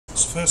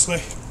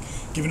Firstly,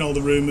 given all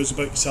the rumours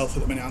about yourself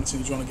at the minute,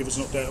 Anthony, do you want to give us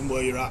an update on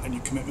where you're at and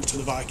your commitment to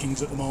the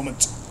Vikings at the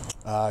moment?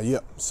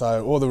 Yep.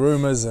 So all the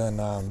rumours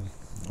and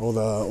all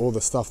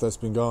the stuff that's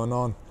been going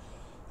on.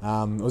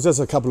 It was just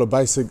a couple of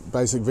basic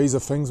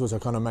visa things which I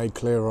kind of made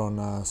clear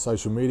on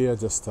social media,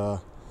 just to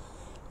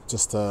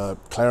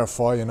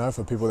clarify,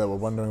 for people that were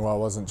wondering why I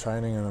wasn't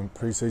training and in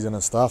pre-season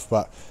and stuff.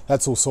 But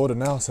that's all sorted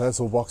now, so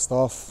that's all boxed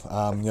off.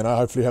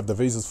 Hopefully have the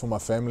visas for my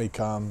family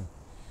come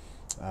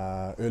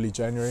early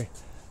January.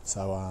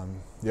 So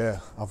yeah,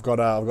 I've got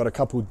a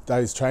couple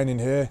days training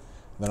here,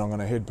 then I'm going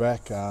to head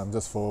back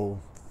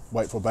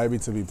wait for baby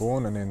to be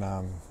born, and then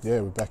yeah,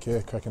 we're back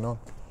here cracking on.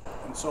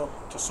 And so,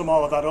 to sum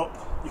all of that up,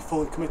 you're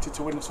fully committed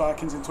to Widnes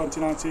Vikings in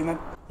 2019 then?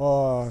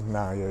 Oh,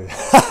 no, yeah.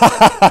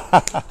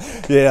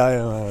 Yeah, I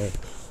am.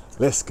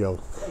 Let's go.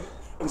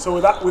 And so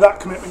with that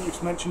commitment,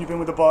 you've mentioned you've been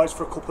with the boys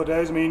for a couple of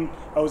days. I mean,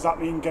 how does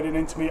that mean getting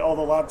in to meet all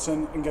the lads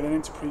and getting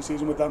into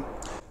pre-season with them?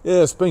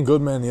 Yeah, it's been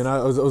good, man.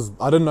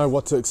 I didn't know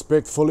what to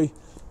expect fully.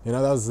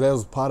 That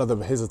was part of the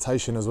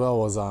hesitation as well.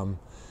 Was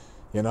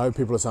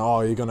people are saying,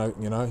 oh, you're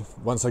gonna,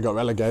 once they got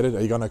relegated,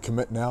 are you gonna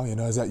commit now?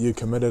 Is that you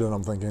committed? And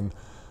I'm thinking,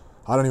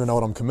 I don't even know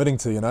what I'm committing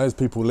to. There's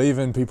people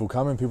leaving, people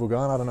coming, people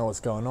going. I don't know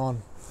what's going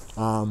on.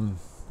 Part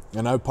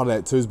of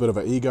that too is a bit of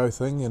an ego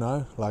thing.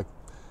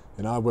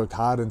 I worked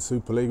hard in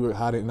Super League, worked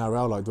hard in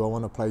NRL. Like, do I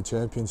want to play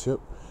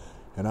Championship?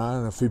 And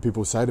a few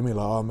people say to me,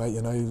 like, oh, mate,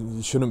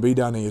 you shouldn't be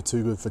down here. You're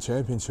too good for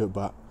Championship.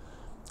 But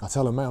I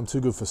tell them, mate, I'm too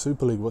good for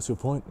Super League. What's your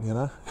point?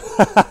 Yeah.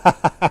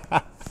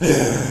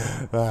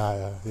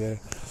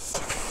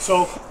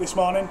 So this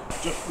morning,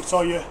 we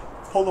saw you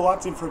pull the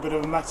lads in for a bit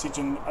of a message,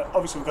 and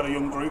obviously we've got a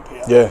young group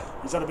here. Yeah.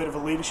 Is that a bit of a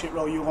leadership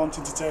role you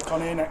wanted to take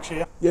on here next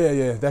year?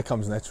 Yeah, that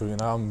comes natural.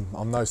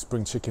 I'm no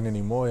spring chicken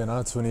anymore.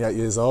 28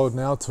 years old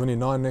now,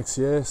 29 next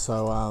year.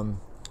 So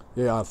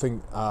yeah, I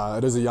think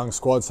it is a young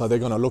squad, so they're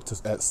going to look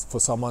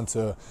for someone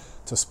to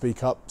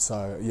speak up.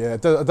 So yeah,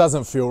 it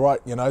doesn't feel right,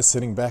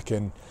 sitting back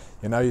and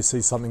you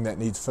see something that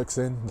needs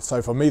fixing.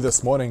 So for me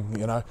this morning,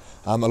 a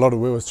lot of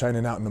we was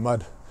training out in the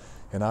mud.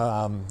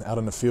 Out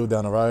on the field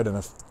down the road, and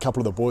a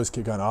couple of the boys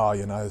keep going, oh,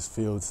 this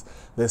field's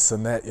this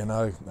and that, and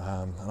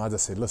I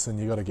just said, listen,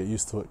 you got to get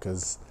used to it,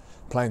 because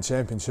playing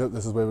Championship,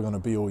 this is where we're going to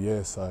be all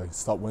year, so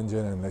stop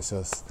whinging and let's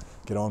just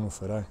get on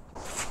with it, eh?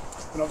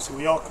 And obviously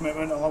with your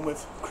commitment, along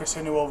with Chris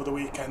Inu over the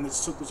weekend,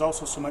 there's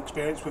also some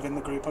experience within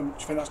the group, and do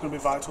you think that's going to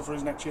be vital for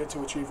us next year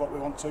to achieve what we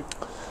want to?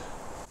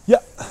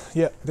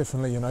 Yeah,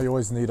 definitely. You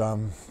always need a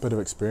bit of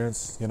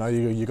experience.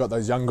 You got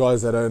those young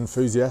guys that are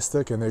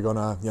enthusiastic and they're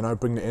gonna,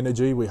 bring the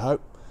energy. We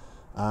hope.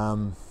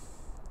 You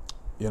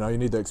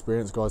need the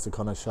experienced guys to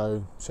kind of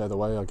show the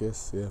way, I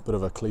guess. Yeah, bit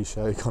of a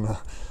cliche kind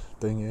of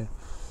thing. Yeah.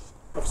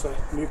 Obviously,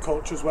 new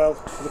coach as well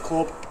for the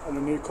club, and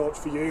a new coach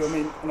for you. I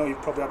mean, I know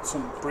you've probably had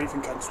some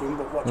briefing camps with him,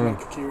 but what do you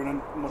make of Kieran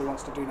and what he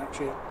wants to do next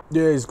year?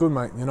 Yeah, he's good,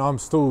 mate. I'm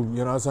still,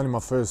 it's only my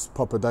first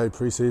proper day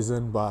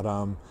pre-season, but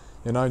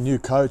new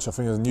coach. I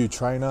think there's a new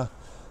trainer.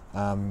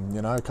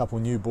 A couple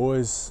new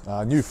boys,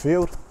 new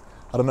field.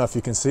 I don't know if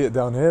you can see it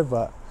down here,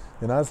 but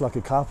it's like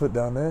a carpet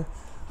down there.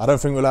 I don't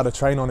think we're allowed to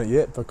train on it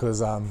yet,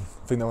 because I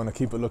think they want to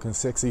keep it looking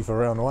sexy for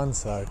round one.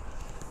 So,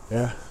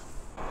 yeah.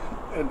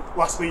 And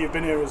lastly, you've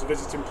been here as a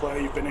visiting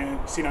player. You've been here,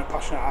 you've seen how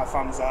passionate our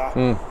fans are.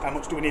 How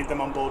much do we need them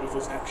on board with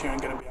us next year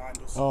and get them behind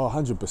us? Oh,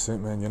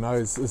 100%, man.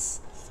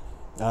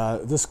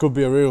 This could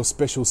be a real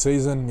special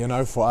season.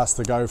 For us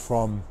to go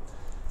from,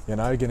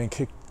 getting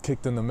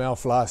kicked in the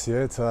mouth last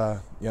year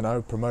to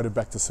promoted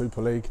back to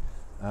Super League.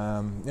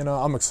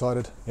 I'm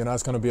excited.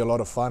 It's going to be a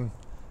lot of fun.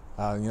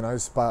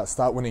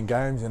 Start winning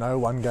games.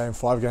 1 game,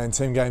 5 game,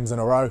 10 games in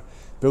a row.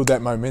 Build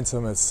that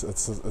momentum.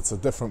 It's a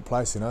different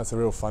place. It's a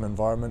real fun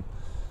environment.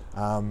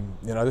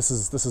 This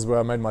is where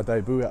I made my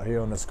debut out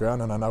here on this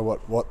ground, and I know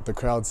what the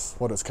crowd's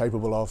what it's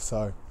capable of.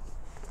 So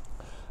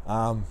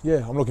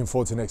yeah, I'm looking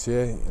forward to next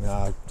year.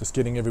 Just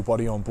getting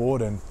everybody on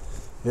board and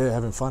yeah,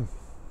 having fun.